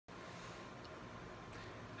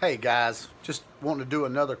Hey guys, just wanting to do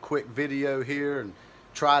another quick video here and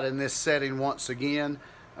try it in this setting once again.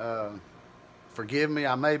 Forgive me,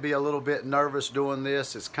 I may be a little bit nervous doing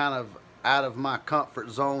this. It's kind of out of my comfort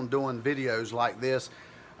zone doing videos like this.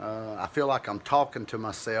 I feel like I'm talking to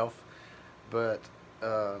myself, but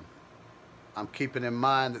I'm keeping in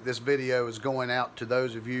mind that this video is going out to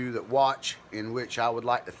those of you that watch, in which I would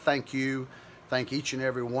like to thank each and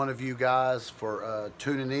every one of you guys for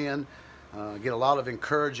tuning in. Get a lot of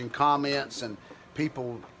encouraging comments and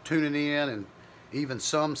people tuning in, and even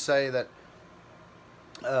some say that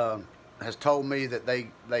has told me that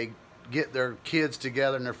they get their kids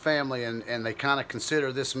together and their family and they kind of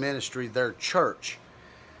consider this ministry their church,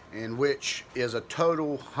 in which is a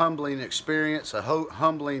total humbling experience, a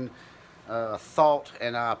humbling thought,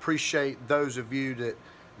 and I appreciate those of you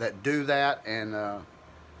that do that, and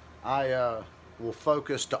I will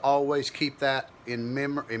focus to always keep that in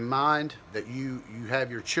mind, that you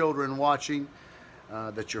have your children watching,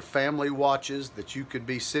 that your family watches, that you could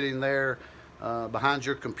be sitting there behind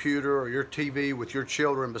your computer or your TV with your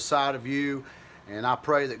children beside of you, and I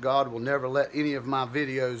pray that God will never let any of my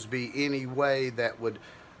videos be any way that would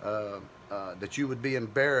that you would be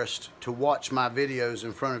embarrassed to watch my videos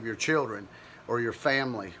in front of your children or your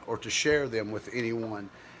family, or to share them with anyone.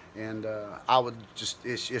 And I would just,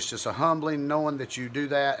 it's just a humbling knowing that you do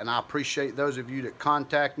that, and I appreciate those of you that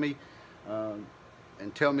contact me and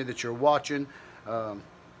tell me that you're watching.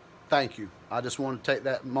 Thank you. I just want to take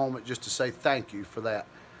that moment just to say thank you for that.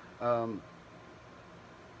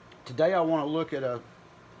 Today I want to look at a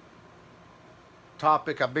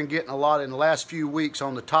topic I've been getting a lot in the last few weeks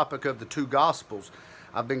on the topic of the two Gospels.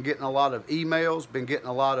 I've been getting a lot of emails, been getting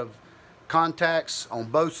a lot of contacts on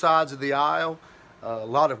both sides of the aisle. A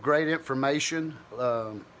lot of great information,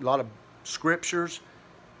 a lot of scriptures.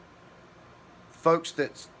 Folks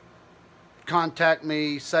that contact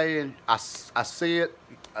me saying, I see it,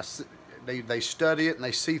 they study it, and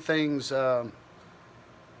they see things kind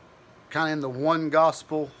of in the one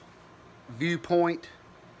gospel viewpoint.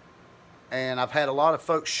 And I've had a lot of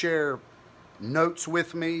folks share notes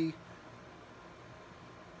with me,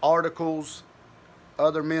 articles,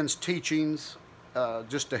 other men's teachings,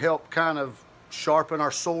 just to help kind of sharpen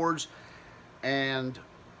our swords. And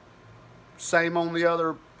same on the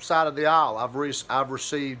other side of the aisle. I've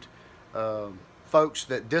received folks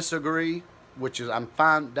that disagree, which is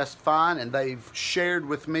that's fine, and they've shared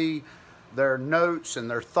with me their notes and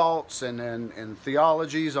their thoughts and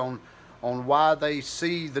theologies on why they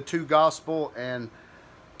see the two gospel. And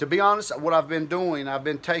to be honest, what I've been doing, I've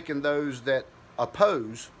been taking those that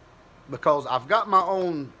oppose, because I've got my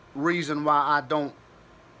own reason why I don't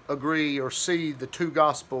agree or see the two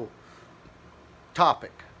gospel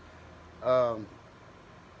topic.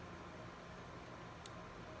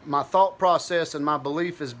 My thought process and my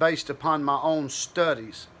belief is based upon my own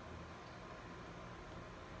studies,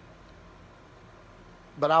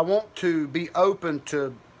 but I want to be open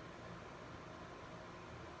to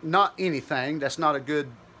not anything. That's not a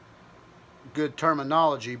good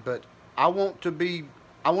terminology, but I want to be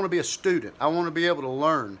a student. I want to be able to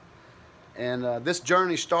learn. And this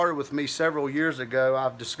journey started with me several years ago.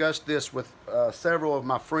 I've discussed this with several of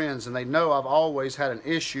my friends, and they know I've always had an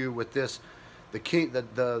issue with this, the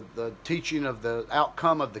teaching of the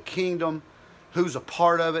outcome of the kingdom, who's a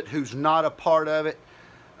part of it, who's not a part of it,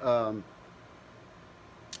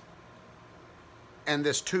 and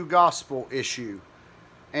this two gospel issue.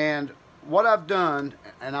 And what I've done,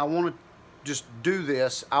 and I want to just do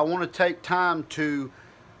this, I want to take time to,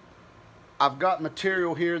 I've got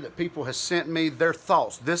material here that people have sent me, their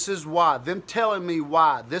thoughts. This is why, them telling me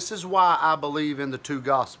why. This is why I believe in the two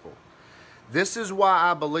gospel. This is why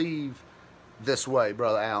I believe this way,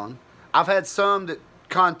 Brother Allen. I've had some that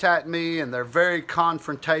contact me and they're very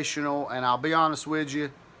confrontational, and I'll be honest with you,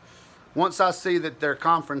 once I see that they're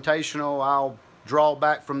confrontational, I'll draw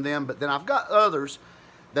back from them. But then I've got others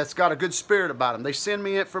that's got a good spirit about them. They send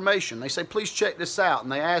me information. They say, please check this out,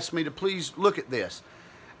 and they ask me to please look at this.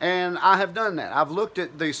 And I have done that. I've looked at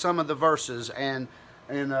some of the verses and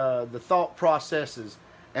the thought processes.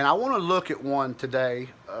 And I want to look at one today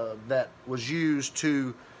that was used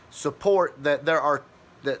to support that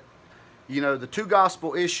the two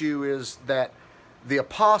gospel issue is that the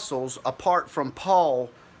apostles, apart from Paul,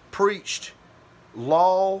 preached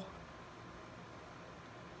law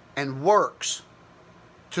and works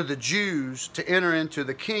to the Jews to enter into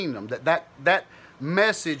the kingdom. That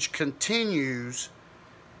message continues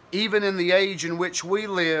even in the age in which we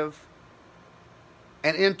live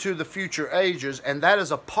and into the future ages, and that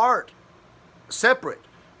is separate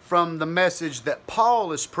from the message that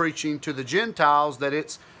Paul is preaching to the Gentiles, that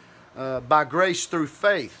it's by grace through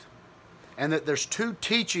faith. And that there's two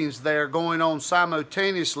teachings there going on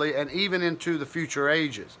simultaneously and even into the future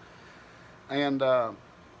ages. And a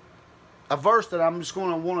verse that I'm just going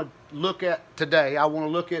to want to look at today, I want to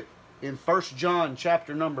look at in 1 John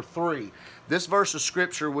chapter number 3. This verse of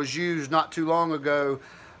Scripture was used not too long ago,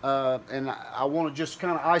 and I want to just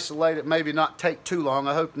kind of isolate it, maybe not take too long.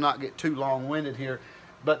 I hope to not get too long-winded here.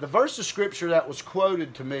 But the verse of Scripture that was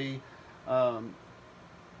quoted to me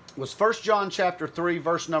was 1 John chapter 3,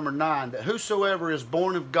 verse number 9, that whosoever is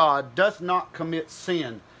born of God doth not commit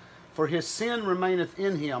sin, for his sin remaineth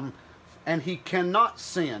in him, and he cannot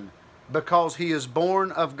sin, because he is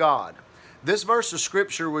born of God. This verse of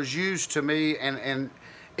Scripture was used to me, and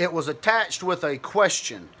it was attached with a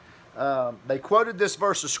question. They quoted this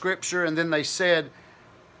verse of Scripture, and then they said,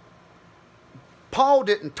 Paul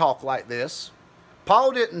didn't talk like this.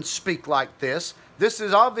 Paul didn't speak like this. This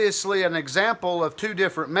is obviously an example of two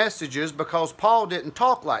different messages, because Paul didn't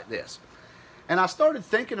talk like this. And I started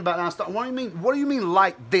thinking about it, and I thought, what do you mean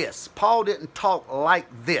like this? Paul didn't talk like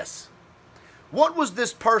this. What was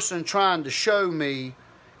this person trying to show me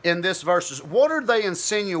in this verse? What are they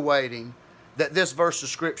insinuating that this verse of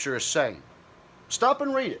Scripture is saying? Stop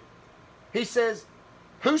and read it. He says,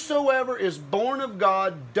 whosoever is born of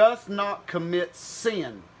God doth not commit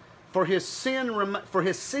sin, for his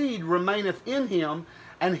seed remaineth in him,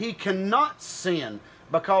 and he cannot sin,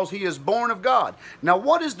 because he is born of God. Now,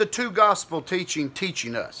 what is the two gospel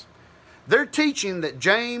teaching us? They're teaching that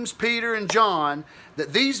James, Peter, and John,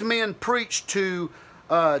 that these men preached to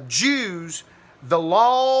Jews the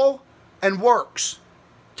law and works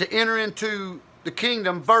to enter into the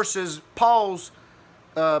kingdom, versus Paul's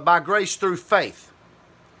by grace through faith.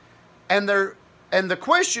 And the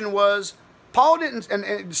question was, Paul didn't,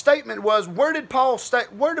 and the statement was, where did Paul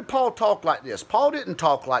talk like this? Paul didn't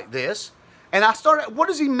talk like this. And I started, what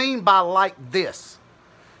does he mean by like this?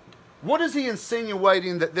 What is he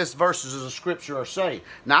insinuating that this verses of Scripture are saying?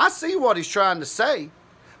 Now, I see what he's trying to say,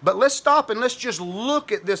 but let's stop and let's just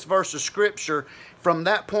look at this verse of Scripture from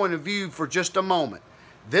that point of view for just a moment.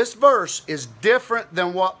 This verse is different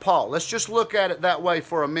than what Paul. Let's just look at it that way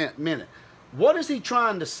for a minute. What is he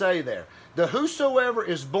trying to say there? The whosoever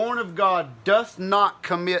is born of God doth not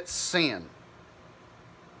commit sin.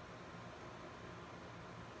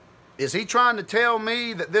 Is he trying to tell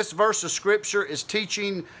me that this verse of Scripture is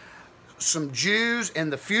teaching some Jews in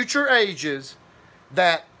the future ages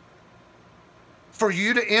that for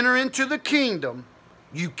you to enter into the kingdom,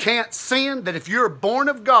 you can't sin? That if you're born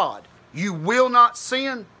of God, you will not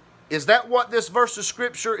sin? Is that what this verse of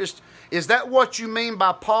Scripture is? Is that what you mean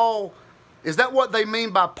by Paul? Is that what they mean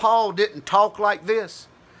by Paul didn't talk like this?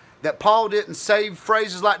 That Paul didn't say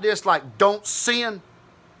phrases like this, like don't sin?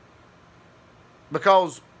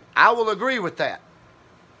 Because I will agree with that.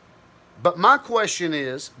 But my question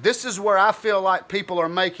is, this is where I feel like people are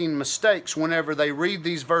making mistakes whenever they read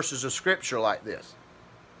these verses of Scripture like this.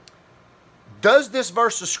 Does this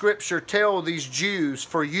verse of Scripture tell these Jews,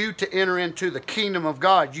 for you to enter into the kingdom of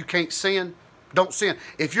God, you can't sin? Don't sin.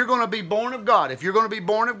 If you're going to be born of God,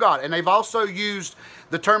 and they've also used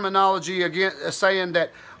the terminology again, saying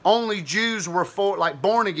that only Jews were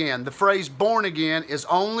born again. The phrase born again is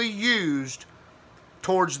only used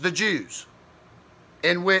towards the Jews,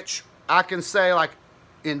 in which I can say, like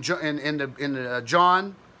in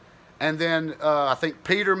John, and then I think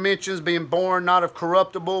Peter mentions being born not of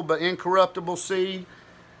corruptible but incorruptible seed,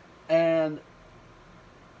 and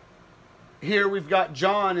here we've got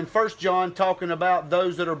John in 1 John talking about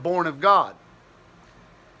those that are born of God.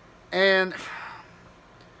 And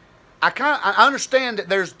I understand that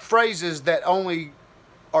there's phrases that only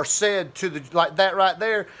are said to the like that right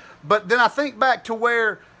there, but then I think back to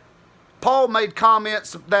where Paul made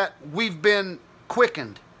comments that we've been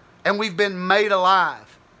quickened and we've been made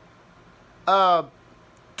alive. I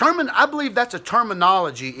believe that's a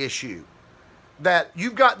terminology issue. That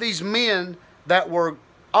you've got these men that were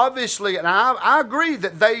obviously, and I agree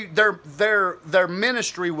that their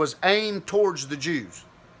ministry was aimed towards the Jews.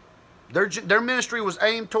 Their ministry was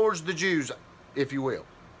aimed towards the Jews, if you will.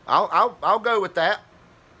 I'll go with that.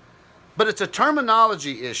 But it's a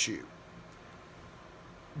terminology issue.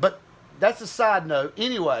 But that's a side note.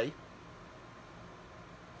 Anyway,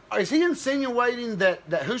 is he insinuating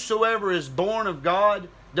that whosoever is born of God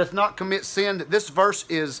doth not commit sin? That this verse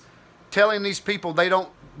is telling these people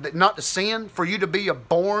not to sin, for you to be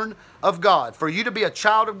born of God, for you to be a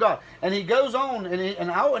child of God. And he goes on,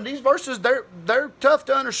 and these verses, they're tough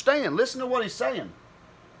to understand. Listen to what he's saying.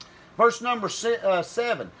 Verse number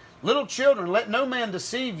 7. Little children, let no man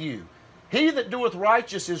deceive you. He that doeth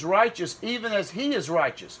righteous is righteous, even as he is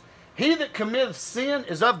righteous. He that committeth sin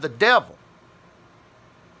is of the devil.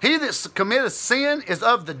 He that committeth sin is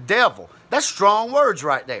of the devil. That's strong words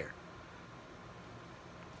right there.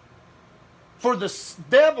 For the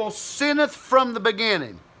devil sinneth from the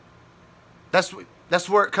beginning. That's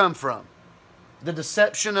where it come from. The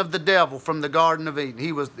deception of the devil from the Garden of Eden.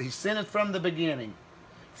 He sinneth from the beginning.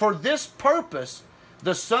 For this purpose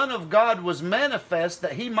the Son of God was manifest,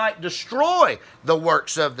 that he might destroy the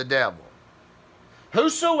works of the devil.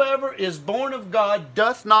 Whosoever is born of God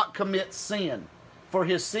doth not commit sin, for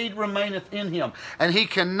his seed remaineth in him. And he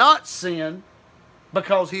cannot sin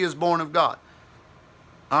because he is born of God.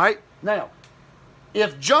 All right? Now,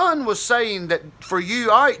 if John was saying that for you,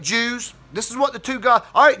 all right, Jews, this is what the two God,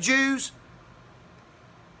 all right, Jews,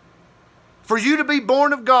 for you to be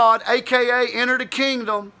born of God, a.k.a. enter the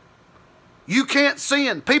kingdom, you can't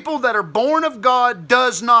sin. People that are born of God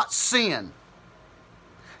does not sin.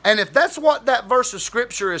 And if that's what that verse of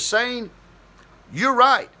Scripture is saying, you're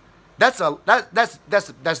right. That's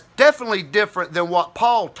definitely different than what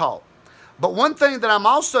Paul taught. But one thing that I'm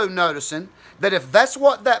also noticing, that if that's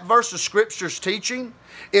what that verse of Scripture is teaching,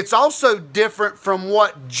 it's also different from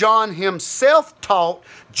what John himself taught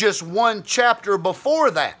just one chapter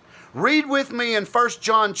before that. Read with me in 1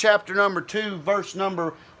 John chapter number 2, verse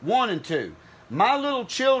number 1 and 2. My little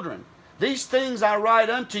children, these things I write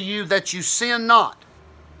unto you that you sin not.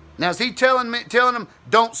 Now is he telling them,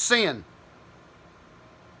 don't sin.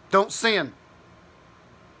 Don't sin.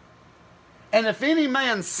 And if any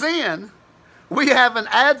man sin, we have an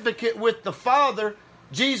advocate with the Father,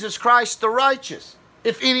 Jesus Christ the righteous.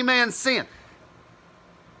 If any man sin.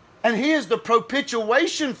 And he is the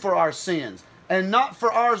propitiation for our sins. And not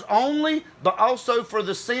for ours only, but also for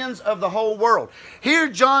the sins of the whole world. Here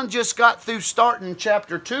John just got through starting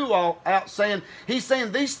chapter 2 all out saying, he's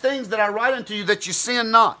saying these things that I write unto you that you sin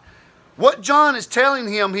not. What John is telling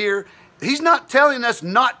him here, he's not telling us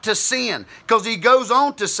not to sin. Because he goes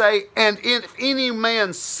on to say, and if any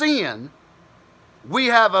man sin, we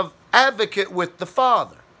have an advocate with the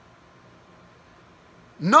Father.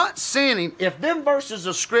 Not sinning, if them verses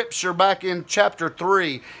of Scripture back in chapter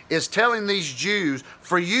 3 is telling these Jews,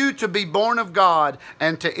 for you to be born of God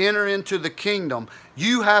and to enter into the kingdom,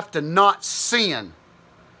 you have to not sin.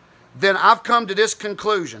 Then I've come to this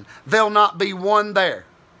conclusion. There'll not be one there.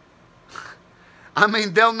 I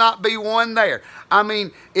mean, there'll not be one there. I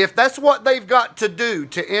mean, if that's what they've got to do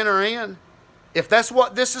to enter in, if that's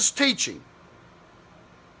what this is teaching,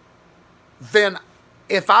 then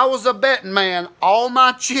if I was a betting man, all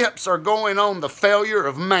my chips are going on the failure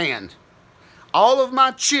of man. All of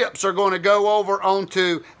my chips are going to go over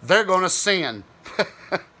onto they're going to sin.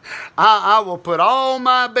 I will put all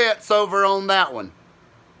my bets over on that one.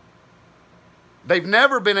 They've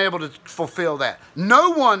never been able to fulfill that. No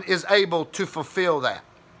one is able to fulfill that.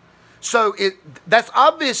 So that's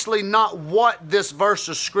obviously not what this verse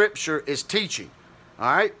of Scripture is teaching.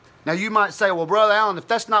 All right? Now you might say, well, Brother Allen, if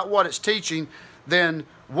that's not what it's teaching, then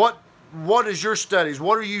what is your studies?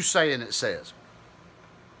 What are you saying it says?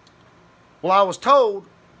 Well, I was told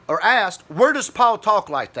or asked, where does Paul talk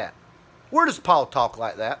like that? Where does Paul talk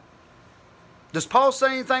like that? Does Paul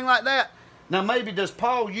say anything like that? Now maybe does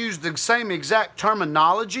Paul use the same exact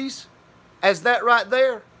terminologies as that right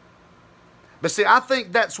there? But see, I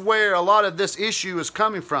think that's where a lot of this issue is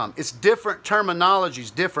coming from. It's different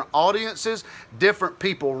terminologies, different audiences, different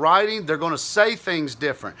people writing. They're going to say things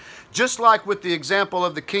different. Just like with the example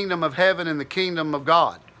of the kingdom of heaven and the kingdom of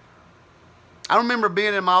God. I remember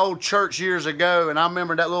being in my old church years ago, and I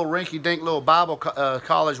remember that little rinky-dink little Bible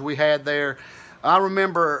college we had there. I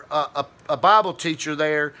remember a Bible teacher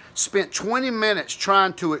there spent 20 minutes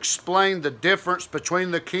trying to explain the difference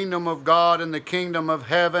between the kingdom of God and the kingdom of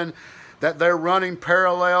heaven, that they're running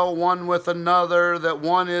parallel one with another, that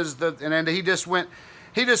one is the, and he just went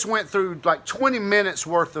through like 20 minutes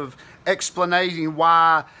worth of explaining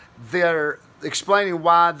why they're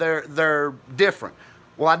different.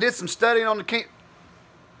 Well, I did some studying on the king.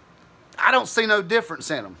 I don't see no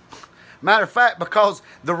difference in them. Matter of fact, because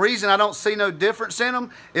the reason I don't see no difference in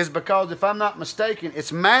them is because, if I'm not mistaken,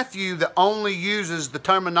 it's Matthew that only uses the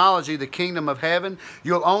terminology, the kingdom of heaven.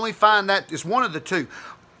 You'll only find that, it's one of the two.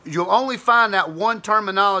 You'll only find that one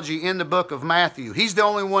terminology in the book of Matthew. He's the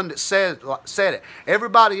only one that said it.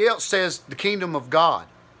 Everybody else says the kingdom of God.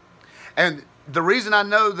 And the reason I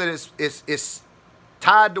know that it's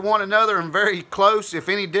tied to one another and very close, if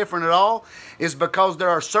any different at all, is because there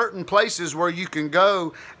are certain places where you can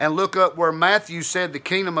go and look up where Matthew said the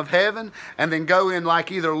kingdom of heaven, and then go in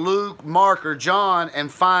like either Luke, Mark, or John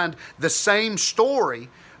and find the same story,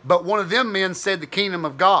 but one of them men said the kingdom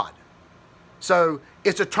of God. So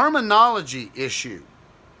it's a terminology issue.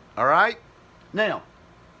 All right? Now,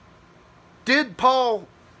 did Paul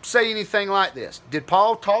say anything like this? Did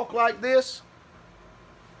Paul talk like this?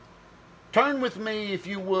 Turn with me, if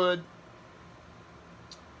you would,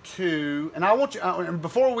 to, and I want you, and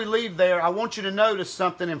before we leave there, I want you to notice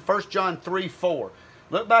something in 1 John 3:4.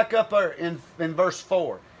 Look back up there in verse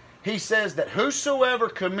 4. He says that whosoever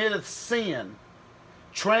committeth sin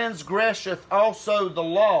transgresseth also the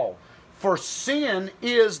law, for sin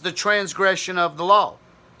is the transgression of the law.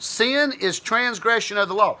 Sin is transgression of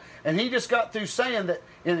the law. And he just got through saying that,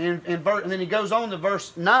 and then he goes on to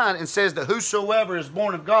verse 9 and says that whosoever is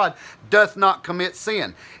born of God doth not commit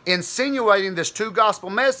sin. Insinuating this two gospel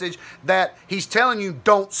message that he's telling you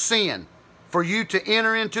don't sin. For you to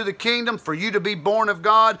enter into the kingdom, for you to be born of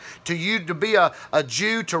God, to you to be a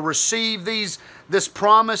Jew, to receive this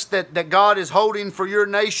promise that God is holding for your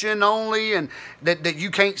nation only, and that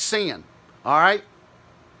you can't sin. All right?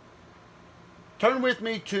 Turn with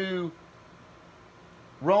me to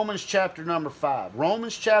Romans chapter number 5.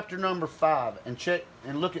 Romans chapter number 5, and check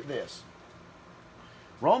and look at this.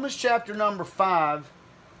 Romans chapter number 5.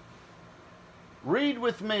 Read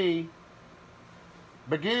with me,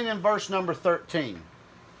 beginning in verse number 13.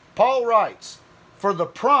 Paul writes, for the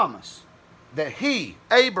promise that he,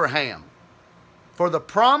 Abraham,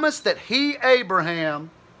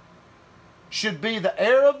 should be the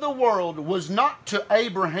heir of the world was not to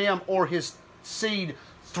Abraham or his seed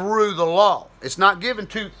through the law. It's not given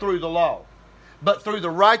through the law, but through the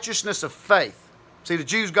righteousness of faith. See, the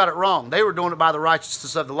Jews got it wrong. They were doing it by the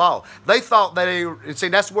righteousness of the law. They thought and see,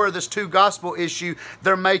 that's where this two gospel issue,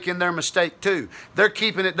 they're making their mistake too. They're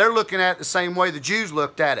keeping it, they're looking at it the same way the Jews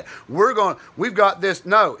looked at it. We've got this.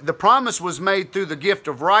 No, the promise was made through the gift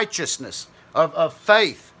of righteousness, of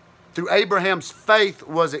faith. Through Abraham's faith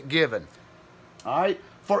was it given. All right?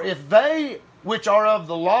 For if they which are of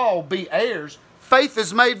the law be heirs, faith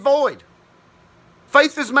is made void.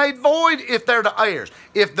 Faith is made void if they're the heirs.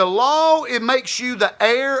 If the law, it makes you the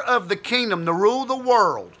heir of the kingdom, to rule the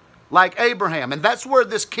world, like Abraham. And that's where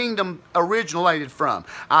this kingdom originated from.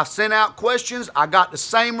 I sent out questions. I got the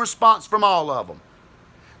same response from all of them.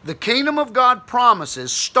 The kingdom of God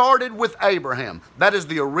promises started with Abraham. That is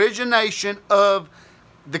the origination of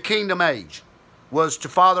the kingdom age, was to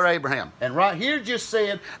Father Abraham. And right here just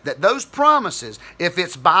said that those promises, if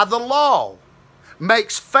it's by the law,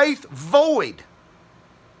 makes faith void.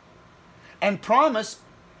 And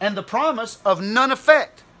the promise of none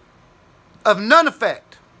effect. Of none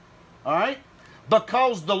effect. All right?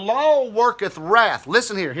 Because the law worketh wrath.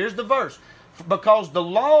 Listen here. Here's the verse. Because the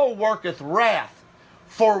law worketh wrath.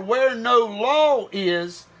 For where no law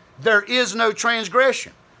is, there is no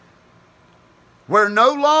transgression. Where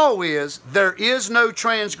no law is, there is no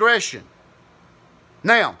transgression.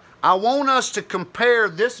 Now, I want us to compare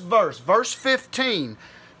this verse, verse 15,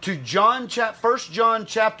 to 1 John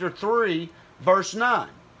chapter 3, verse 9.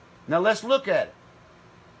 Now let's look at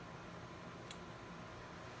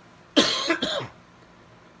it.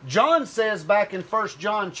 John says back in 1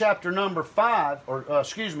 John chapter number 5, or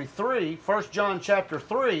 3, 1 John chapter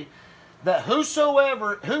 3, that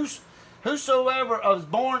whosoever is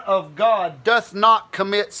born of God doth not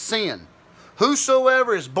commit sin.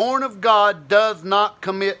 Whosoever is born of God does not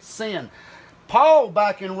commit sin. Paul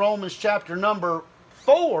back in Romans chapter number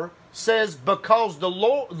 4 says, because the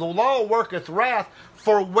law worketh wrath,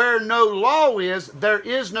 for where no law is, there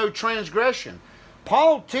is no transgression.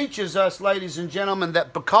 Paul teaches us, ladies and gentlemen,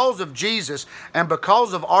 that because of Jesus and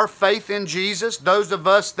because of our faith in Jesus, those of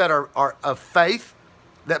us that are of faith,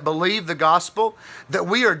 that believe the gospel, that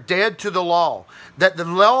we are dead to the law, that the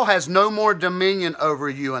law has no more dominion over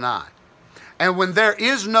you and I. And when there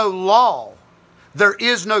is no law, there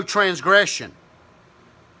is no transgression.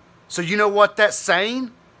 So you know what that's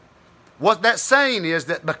saying? What that's saying is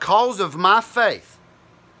that because of my faith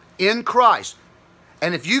in Christ,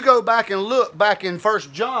 and if you go back and look back in 1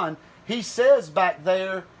 John, he says back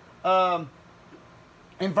there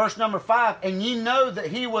in verse number 5, and ye know that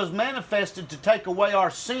he was manifested to take away our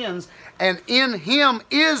sins, and in him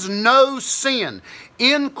is no sin.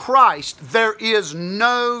 In Christ there is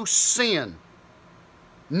no sin.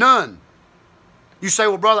 None. You say,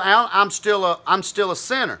 well, Brother Allen, I'm still a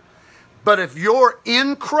sinner. But if you're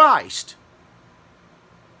in Christ,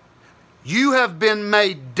 you have been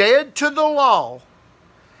made dead to the law,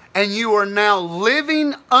 and you are now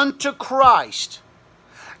living unto Christ.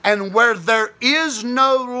 And where there is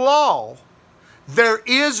no law, there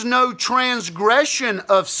is no transgression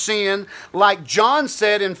of sin, like John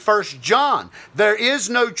said in 1 John. There is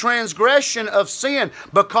no transgression of sin,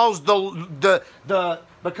 because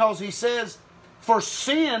because he says, for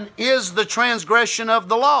sin is the transgression of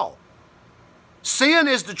the law. Sin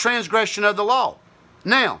is the transgression of the law.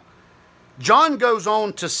 Now, John goes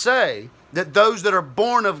on to say that those that are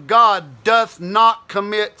born of God doth not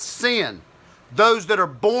commit sin. Those that are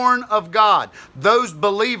born of God, those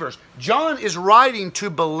believers. John is writing to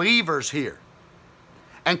believers here.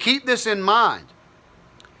 And keep this in mind.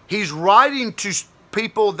 He's writing to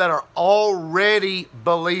people that are already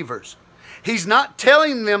believers. He's not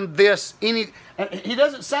telling them this. He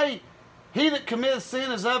doesn't say, he that committeth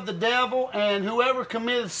sin is of the devil, and whoever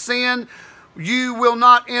committeth sin, you will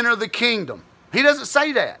not enter the kingdom. He doesn't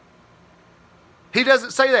say that. He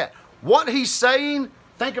doesn't say that. What he's saying,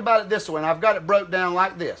 think about it this way, and I've got it broke down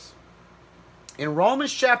like this. In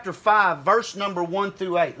Romans chapter 5, verse number 1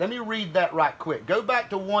 through 8. Let me read that right quick. Go back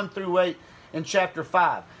to 1 through 8 in chapter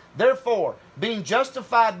 5. Therefore, being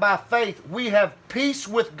justified by faith, we have peace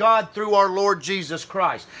with God through our Lord Jesus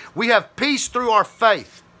Christ. We have peace through our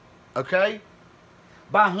faith. Okay?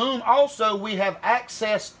 By whom also we have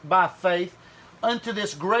access by faith unto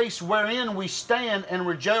this grace wherein we stand and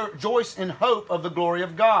rejoice in hope of the glory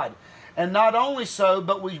of God. And not only so,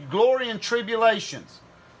 but we glory in tribulations.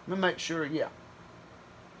 Let me make sure, yeah.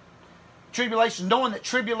 Tribulation, knowing that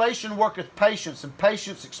tribulation worketh patience, and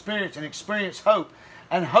patience experience, and experience hope.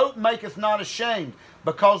 And hope maketh not ashamed,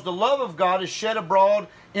 because the love of God is shed abroad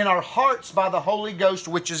in our hearts by the Holy Ghost,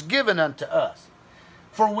 which is given unto us.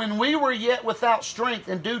 For when we were yet without strength,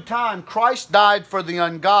 in due time Christ died for the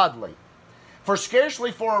ungodly. For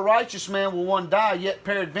scarcely for a righteous man will one die, yet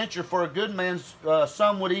peradventure for a good man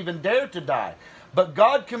some would even dare to die. But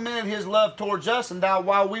God commended His love towards us, and that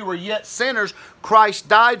while we were yet sinners, Christ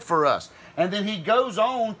died for us. And then he goes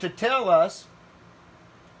on to tell us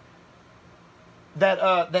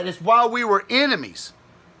that that it's while we were enemies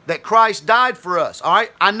that Christ died for us. All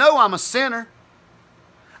right, I know I'm a sinner.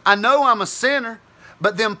 I know I'm a sinner.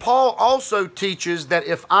 But then Paul also teaches that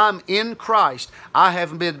if I'm in Christ, I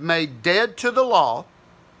have been made dead to the law,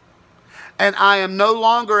 and I am no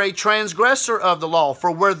longer a transgressor of the law. For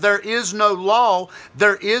where there is no law,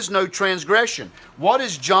 there is no transgression. What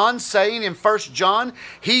is John saying in 1 John?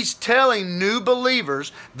 He's telling new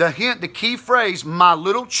believers, the key phrase, my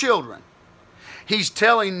little children. He's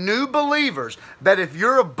telling new believers that if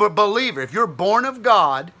you're a believer, if you're born of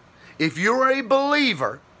God, if you're a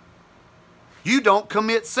believer, you don't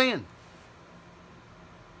commit sin.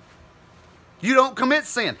 You don't commit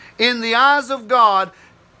sin. In the eyes of God,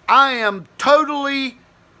 I am totally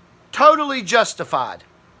justified.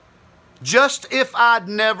 Just if I'd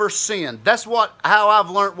never sinned. That's how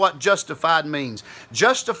I've learned what justified means.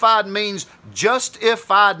 Justified means just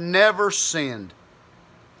if I'd never sinned.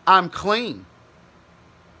 I'm clean.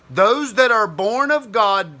 Those that are born of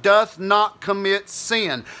God doth not commit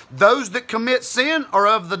sin. Those that commit sin are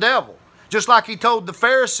of the devil. Just like he told the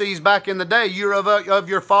Pharisees back in the day, you're of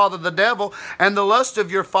your father the devil, and the lust of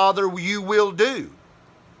your father you will do.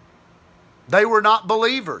 They were not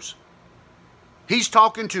believers. He's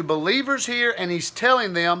talking to believers here, and he's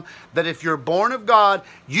telling them that if you're born of God,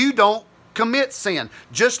 you don't commit sin.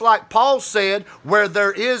 Just like Paul said, where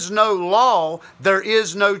there is no law, there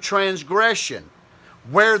is no transgression.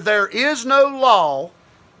 Where there is no law,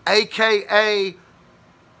 aka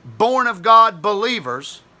born of God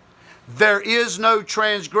believers, there is no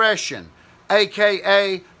transgression,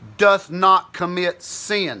 aka doth not commit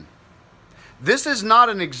sin. This is not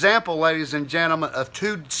an example, ladies and gentlemen, of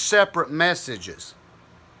two separate messages.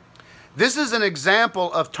 This is an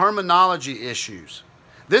example of terminology issues.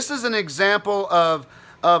 This is an example of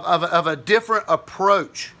a different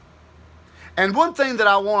approach. And one thing that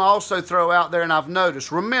I want to also throw out there, and I've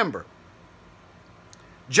noticed, remember,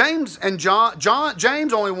 James and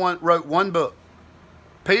James only wrote one book.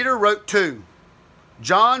 Peter wrote 2.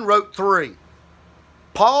 John wrote 3.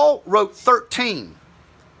 Paul wrote 13.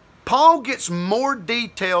 Paul gets more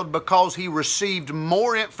detailed because he received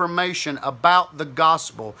more information about the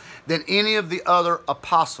gospel than any of the other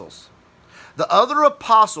apostles. The other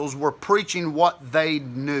apostles were preaching what they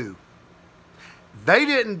knew. They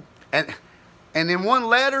didn't, and in one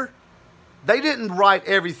letter, they didn't write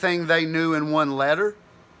everything they knew in one letter.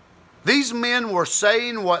 These men were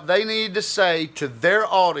saying what they needed to say to their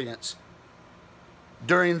audience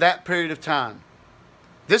during that period of time.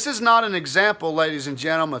 This is not an example, ladies and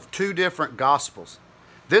gentlemen, of two different gospels.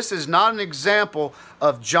 This is not an example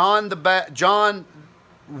of John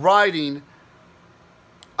writing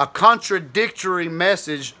a contradictory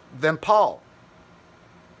message than Paul.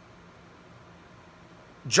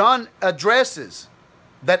 John addresses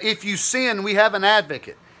that if you sin, we have an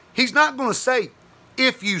advocate. He's not going to say,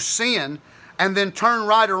 if you sin, and then turn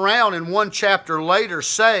right around and one chapter later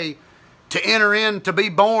say, to enter in, to be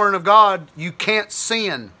born of God, you can't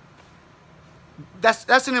sin.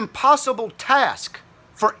 That's an impossible task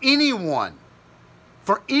for anyone,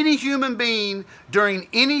 for any human being during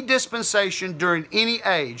any dispensation, during any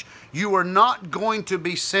age. You are not going to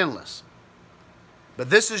be sinless. But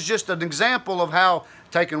this is just an example of how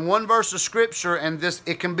taking one verse of Scripture and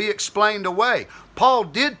it can be explained away. Paul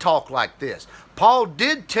did talk like this. Paul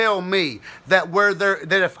did tell me that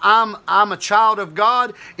if I'm a child of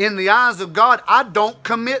God, in the eyes of God, I don't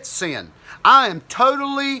commit sin. I am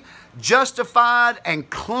totally justified and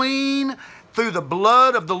clean through the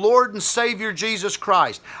blood of the Lord and Savior Jesus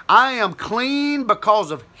Christ. I am clean because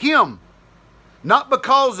of Him, not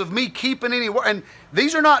because of me keeping any work. And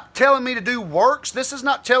these are not telling me to do works. This is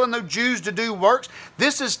not telling the Jews to do works.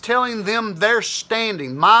 This is telling them their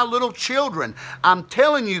standing. My little children, I'm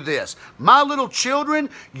telling you this. My little children,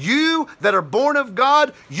 you that are born of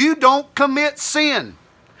God, you don't commit sin.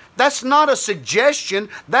 That's not a suggestion.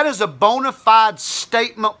 That is a bona fide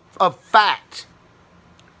statement of fact.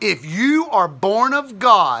 If you are born of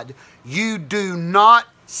God, you do not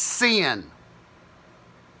sin.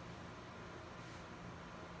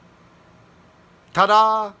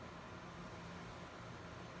 Ta-da!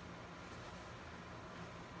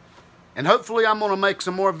 And hopefully I'm going to make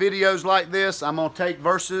some more videos like this. I'm going to take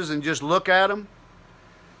verses and just look at them.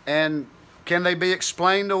 And can they be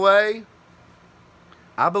explained away?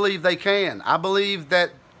 I believe they can. I believe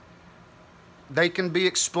that they can be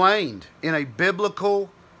explained in a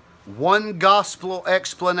biblical, one gospel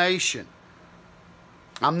explanation.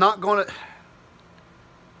 I'm not going to...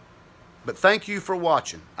 But thank you for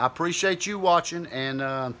watching. I appreciate you watching. And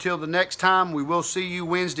until the next time, we will see you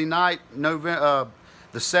Wednesday night, the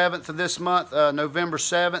 7th of this month, November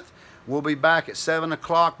 7th. We'll be back at 7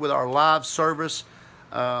 o'clock with our live service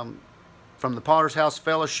from the Potter's House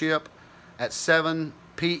Fellowship at 7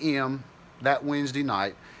 p.m. that Wednesday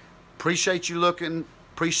night. Appreciate you looking.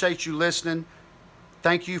 Appreciate you listening.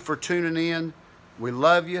 Thank you for tuning in. We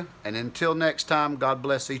love you. And until next time, God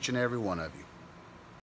bless each and every one of you.